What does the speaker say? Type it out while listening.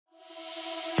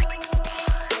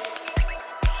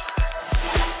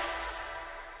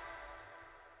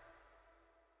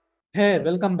Hey,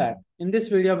 welcome back. In this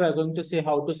video, we are going to see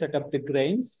how to set up the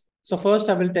grains. So first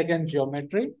I will take a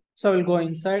geometry. So I will go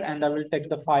inside and I will take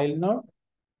the file node.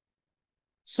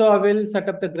 So I will set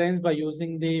up the grains by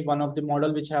using the one of the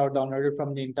model which I have downloaded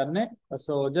from the internet.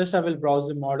 So just I will browse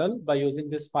the model by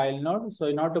using this file node. So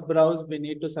in order to browse, we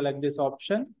need to select this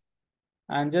option.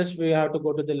 And just we have to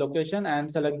go to the location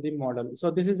and select the model. So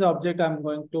this is the object I'm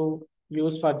going to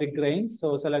use for the grains.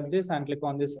 So select this and click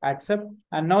on this accept.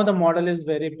 And now the model is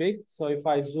very big. So if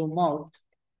I zoom out,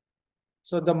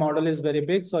 so the model is very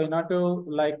big. So in order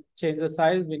to change the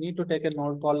size, we need to take a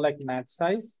node called like match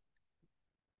size.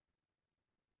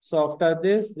 So after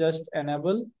this, just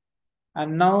enable.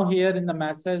 And now here in the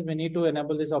match size, we need to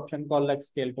enable this option called like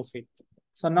scale to fit.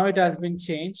 So now it has been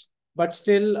changed, but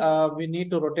still we need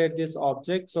to rotate this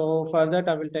object. So for that,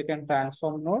 I will take a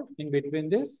transform node in between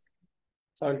this.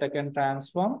 So I'll take a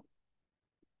transform.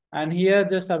 And here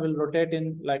just I will rotate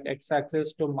in like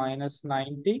x-axis to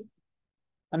 -90.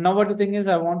 And now what the thing is,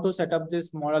 I want to set up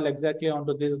this model exactly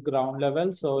onto this ground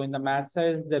level. So in the match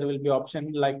size, there will be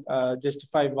option like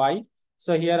justify Y.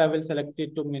 So here I will select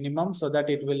it to minimum so that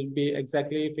it will be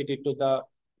exactly fitted to the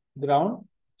ground.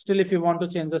 Still, if you want to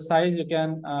change the size, you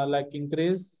can like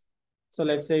increase. So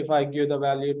let's say if I give the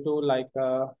value to like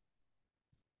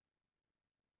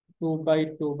 2 by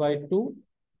 2 by 2.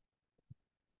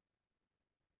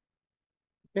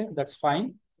 Okay, that's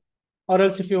fine. Or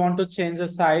else if you want to change the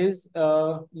size,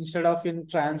 instead of in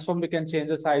transform, we can change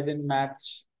the size in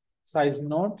match size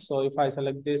node. So if I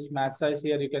select this match size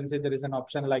here, you can see there is an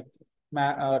option like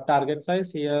target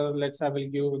size here. I will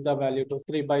give the value to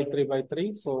 3 by 3 by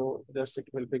 3. So just it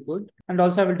will be good. And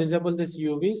also I will disable this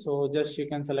UV. So just you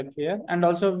can select here. And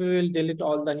also we will delete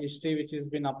all the history which has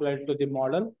been applied to the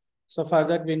model. So for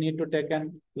that, we need to take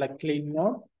an like clean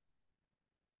node.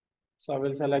 So I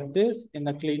will select this in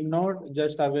the clean node.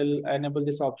 Just I will enable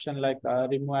this option like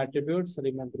remove attributes,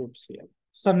 remove groups here.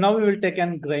 So now we will take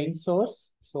an grain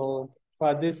source. So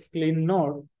for this clean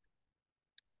node,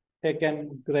 take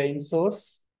an grain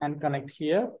source and connect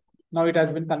here. Now it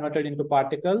has been converted into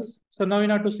particles. So now in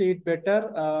order to see it better,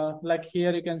 like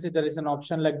here you can see there is an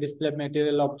option like display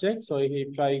material object. So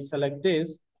if I select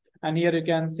this, and here you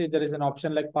can see there is an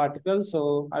option like particles.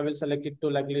 So I will select it to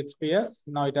like lit spheres.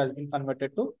 Now it has been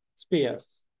converted to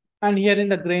spheres. And here in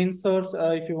the grain source,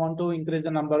 if you want to increase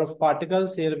the number of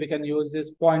particles, here we can use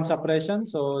this point separation.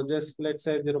 So just let's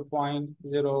say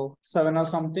 0.07 or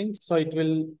something. So it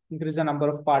will increase the number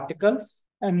of particles.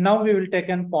 And now we will take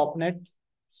an popnet.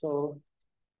 So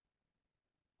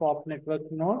pop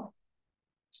network node.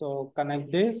 So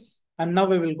connect this. And now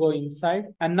we will go inside.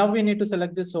 And now we need to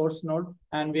select the source node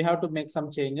and we have to make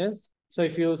some changes. So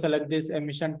if you select this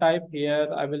emission type here,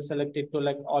 I will select it to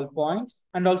like all points.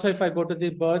 And also if I go to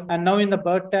the birth, and now in the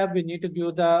birth tab, we need to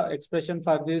give the expression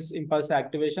for this impulse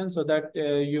activation so that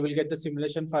you will get the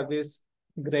simulation for these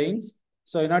grains.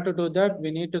 So in order to do that,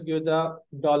 we need to give the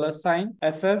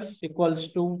 $FF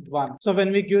equals to 1. So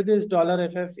when we give this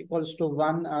 $FF equals to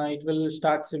 1, it will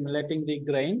start simulating the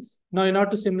grains. Now in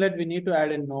order to simulate, we need to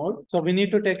add a node. So we need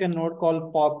to take a node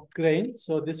called pop grain.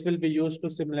 So this will be used to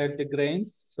simulate the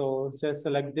grains. So just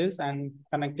select this and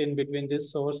connect in between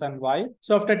this source and Y.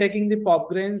 So after taking the pop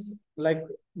grains, like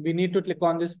we need to click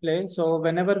on this play. So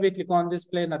whenever we click on this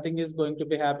play, nothing is going to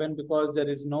be happen because there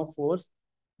is no force.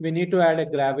 We need to add a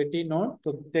gravity node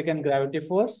to take a gravity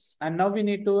force. And now we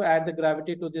need to add the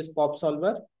gravity to this pop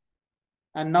solver.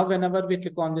 And now whenever we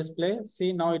click on this play,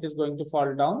 see now it is going to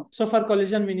fall down. So for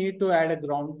collision, we need to add a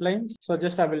ground plane. So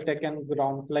just I will take a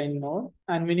ground plane node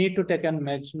and we need to take a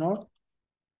mesh node.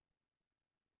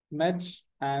 Mesh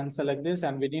and select this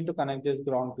and we need to connect this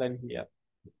ground plane here.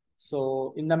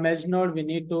 So in the mesh node, we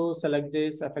need to select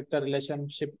this effector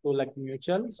relationship to like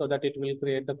mutual so that it will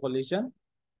create the collision.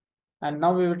 And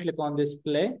now we will click on this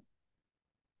play.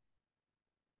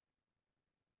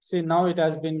 See, now it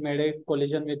has been made a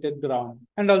collision with the ground.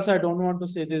 And also I don't want to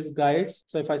see these guides.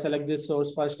 So if I select this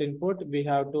source first input, we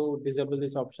have to disable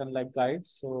this option like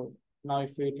guides. So now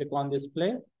if we click on this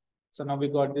play, so now we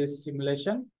got this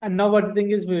simulation. And now what the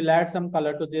thing is, we will add some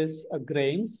color to this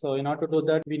grains. So in order to do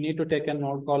that, we need to take a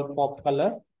node called pop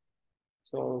color.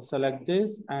 So select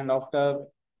this and after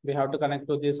we have to connect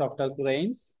to this after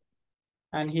grains.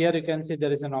 And here you can see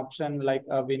there is an option like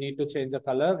we need to change the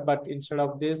color, but instead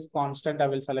of this constant, I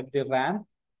will select the ramp.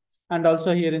 And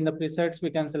also here in the presets, we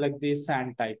can select the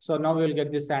sand type. So now we will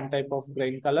get the sand type of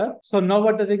grain color. So now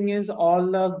what the thing is, all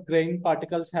the grain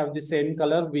particles have the same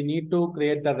color. We need to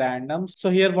create the random. So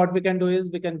here what we can do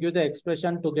is we can give the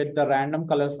expression to get the random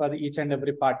colors for each and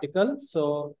every particle.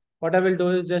 So what I will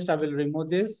do is just I will remove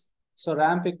this. So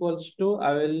ramp equals to,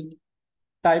 I will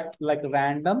type like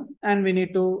random, and we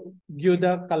need to give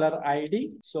the color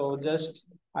ID. So just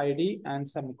ID and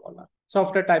semicolon. So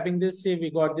after typing this, see,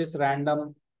 we got this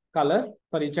random color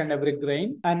for each and every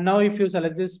grain. And now if you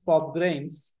select this pop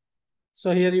grains,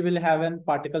 so here you will have an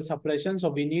particle separation. So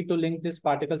we need to link this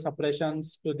particle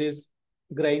separations to this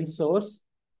grain source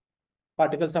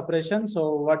particle separation.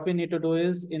 So what we need to do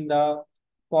is in the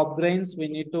pop grains, we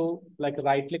need to like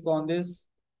right click on this,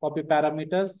 copy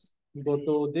parameters, go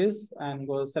to this and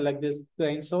go select this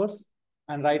grain source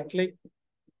and right click,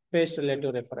 paste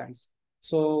relative reference.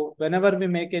 So whenever we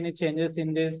make any changes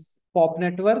in this pop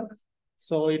network,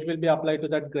 so it will be applied to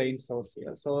that grain source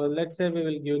here. So let's say we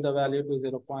will give the value to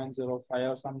 0.05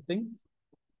 or something.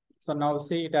 So now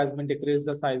see, it has been decreased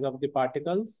the size of the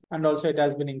particles, and also it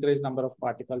has been increased number of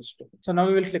particles too. So now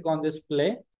we will click on this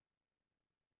play.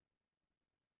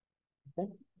 Okay.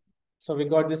 So we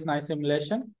got this nice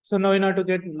simulation. So now in order to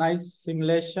get nice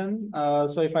simulation,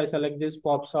 so if I select this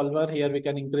pop solver here, we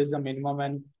can increase the minimum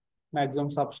and maximum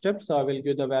substep. So I will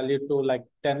give the value to like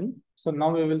 10. So now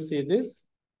we will see this.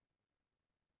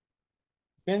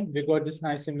 Okay, we got this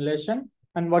nice simulation.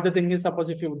 And what the thing is, suppose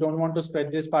if you don't want to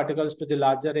spread these particles to the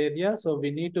larger area, so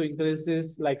we need to increase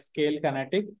this like scale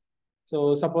kinetic.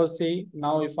 So suppose see,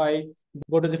 now if I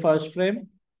go to the first frame,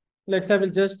 let's say I will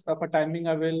just, for timing,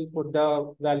 I will put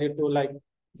the value to like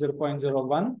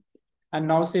 0.01. And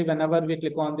now see, whenever we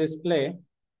click on this play,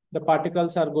 the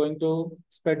particles are going to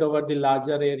spread over the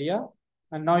larger area.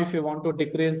 And now if you want to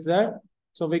decrease that,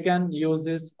 so we can use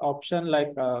this option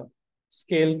like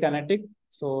scale kinetic.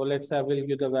 So let's say I will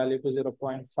give the value to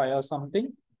 0.5 or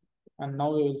something. And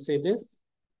now we will see this.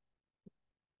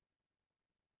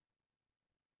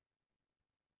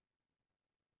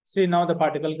 See, now the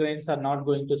particle grains are not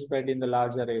going to spread in the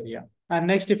larger area. And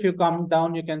next, if you come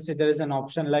down, you can see there is an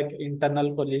option like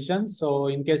internal collision. So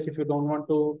in case if you don't want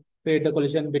to create the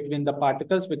collision between the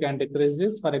particles, we can decrease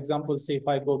this. For example, see if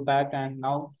I go back and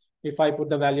now if I put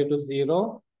the value to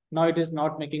 0, now it is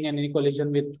not making any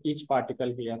collision with each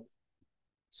particle here.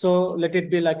 So let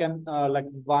it be like an like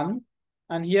 1.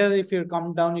 And here, if you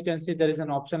come down, you can see there is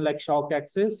an option like shock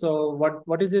axis. So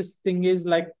what is this thing is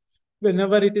like,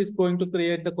 whenever it is going to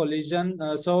create the collision,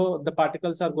 so the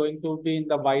particles are going to be in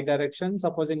the y direction.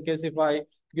 Suppose in case if I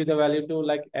give the value to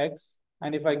like x,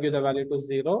 and if I give the value to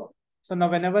 0, so now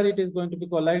whenever it is going to be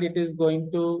collide, it is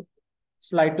going to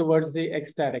slide towards the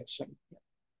x direction.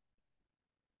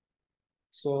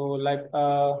 So like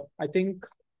I think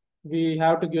we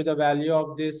have to give the value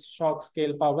of this shock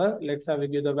scale power. Let's say we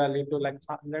give the value to like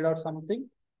 100 or something.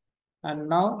 And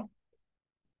now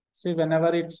see,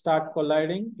 whenever it start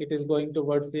colliding, it is going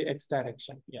towards the x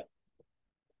direction. Yeah.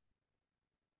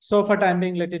 So for time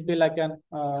being, let it be like an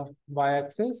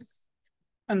y-axis.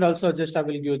 And also just I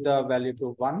will give the value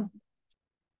to 1.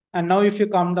 And now if you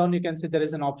come down, you can see there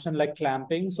is an option like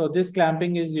clamping. So this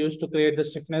clamping is used to create the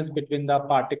stiffness between the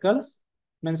particles.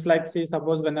 Means like, see,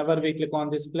 suppose whenever we click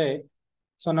on this play,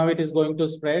 so now it is going to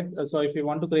spread. So if you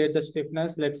want to create the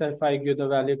stiffness, let's say if I give the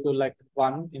value to like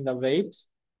 1 in the weight,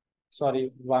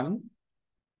 sorry, 1.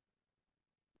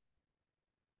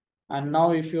 And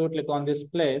now if you click on this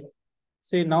play,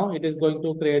 see now it is going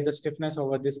to create the stiffness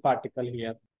over this particle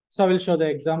here. So I will show the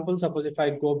example. Suppose if I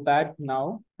go back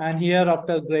now, and here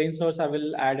after grain source, I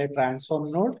will add a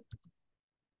transform node.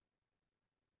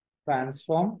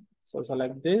 Transform. So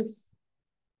select this.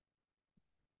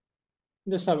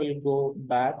 Just I will go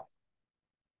back.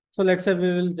 So let's say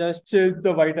we will just change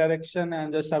the y direction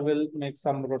and just I will make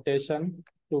some rotation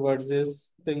towards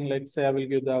this thing. Let's say I will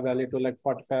give the value to like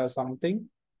 45 or something.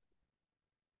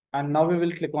 And now we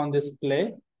will click on this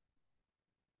play.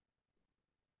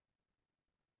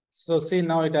 So see,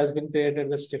 now it has been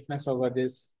created the stiffness over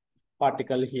this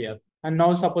particle here. And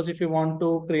now suppose if you want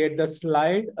to create the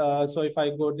slide, so if I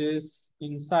go this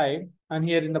inside and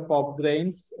here in the pop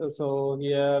grains, so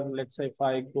here, let's say if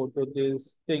I go to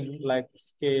this thing like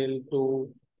scale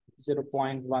to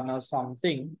 0.1 or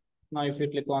something. Now if you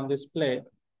click on this play,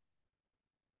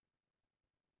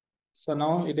 so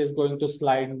now it is going to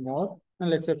slide more.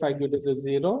 And let's say if I give it to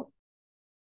 0,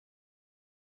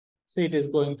 see it is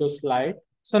going to slide.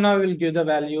 So now I will give the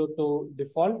value to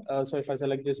default. So if I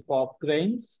select this pop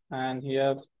grains and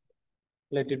here,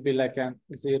 let it be like a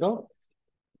 0.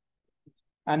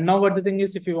 And now what the thing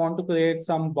is, if you want to create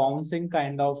some bouncing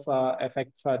kind of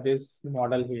effect for this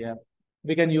model here,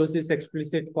 we can use this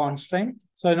explicit constraint.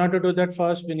 So in order to do that,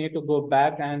 first we need to go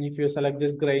back, and if you select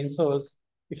this grain source,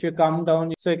 if you come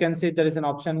down, so you can see there is an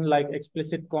option like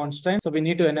explicit constraint. So we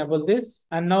need to enable this.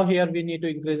 And now here we need to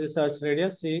increase the search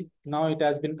radius. See, now it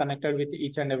has been connected with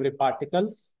each and every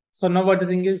particles. So now what the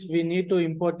thing is, we need to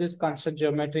import this construct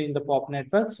geometry in the pop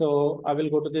network. So I will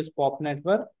go to this pop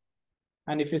network.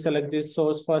 And if you select this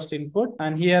source first input,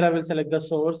 and here I will select the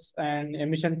source and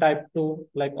emission type to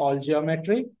like all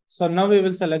geometry. So now we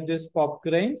will select this pop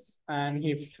grains. And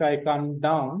if I come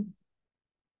down,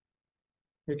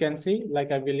 you can see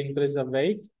like I will increase the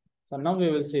weight. So now we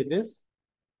will see this.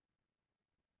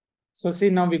 So see,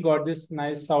 now we got this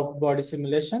nice soft body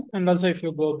simulation. And also if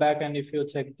you go back and if you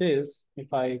check this,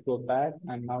 if I go back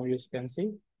and now you can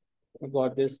see, we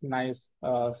got this nice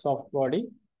soft body.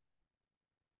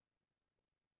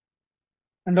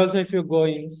 And also if you go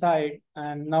inside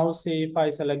and now see if I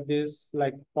select this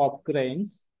like pop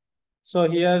grains. So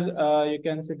here you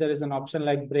can see there is an option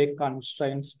like break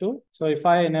constraints too. So if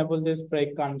I enable this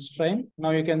break constraint,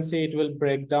 now you can see it will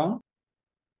break down.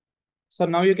 So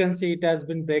now you can see it has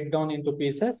been break down into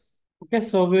pieces. Okay,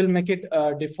 so we'll make it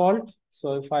default.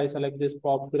 So if I select this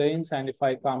pop grains and if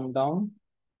I come down,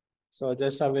 so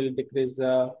just I will decrease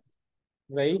the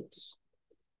weight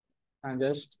and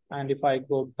if I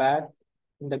go back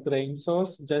in the grain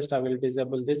source, just I will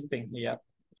disable this thing here.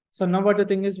 So now what the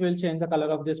thing is, we'll change the color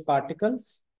of these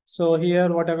particles. So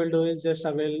here what I will do is just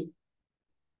I will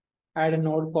add a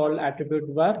node called attribute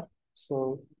var.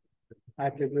 So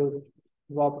attribute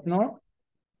warp node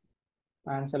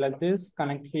and select this,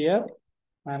 connect here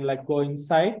and like go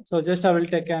inside. So just I will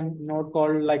take a node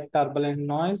called like turbulent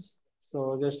noise.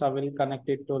 So just I will connect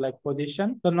it to like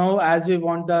position. So now as we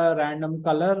want the random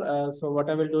color, so what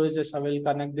I will do is just I will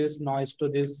connect this noise to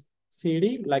this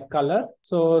CD like color.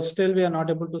 So still we are not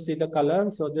able to see the color.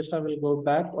 So just I will go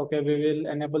back. Okay, we will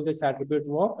enable this attribute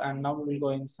warp and now we will go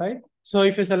inside. So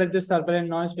if you select this turbulent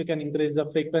noise, we can increase the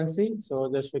frequency. So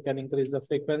just we can increase the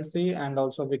frequency and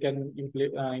also we can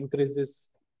increase this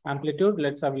amplitude.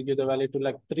 Let's say we give the value to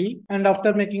like 3. And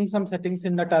after making some settings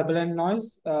in the turbulent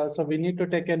noise, so we need to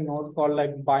take a node called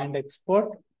like bind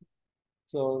export.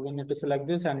 So we need to select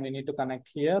this and we need to connect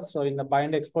here. So in the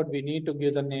bind export, we need to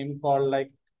give the name called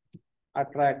like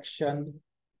attraction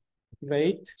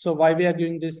weight. So why we are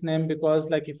giving this name? Because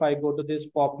like if I go to this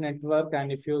pop network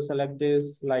and if you select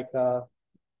this like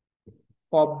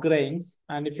pop grains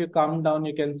and if you come down,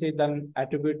 you can see the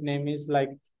attribute name is like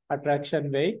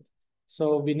attraction weight.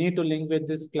 So we need to link with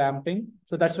this clamping.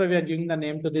 So that's why we are giving the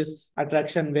name to this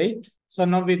attraction weight. So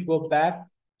now we go back.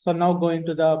 So now go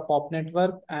into the pop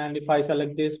network and if I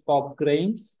select this pop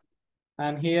grains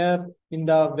and here in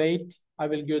the weight, I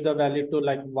will give the value to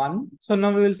like 1. So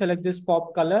now we will select this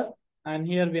pop color and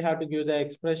here we have to give the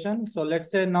expression. So let's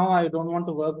say now I don't want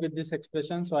to work with this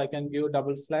expression. So I can give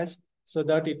double slash so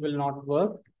that it will not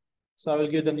work. So I will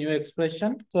give the new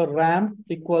expression. So ramp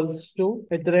equals to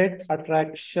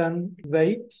attraction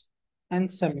weight and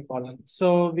semicolon.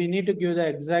 So we need to give the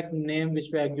exact name which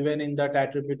we are given in that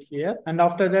attribute here. And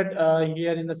after that,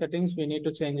 here in the settings, we need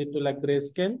to change it to like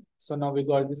grayscale. So now we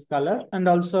got this color. And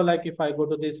also like if I go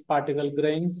to this particle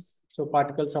grains, so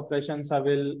particle separations, I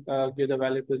will give the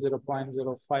value to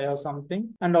 0.05 or something.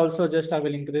 And also just I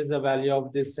will increase the value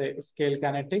of this scale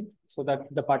kinetic so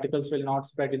that the particles will not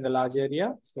spread in the large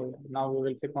area. So now we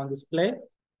will click on display.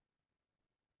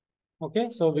 Okay,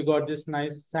 so we got this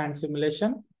nice sand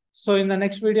simulation. So in the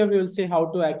next video, we will see how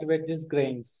to activate these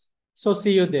grains. So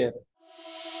see you there.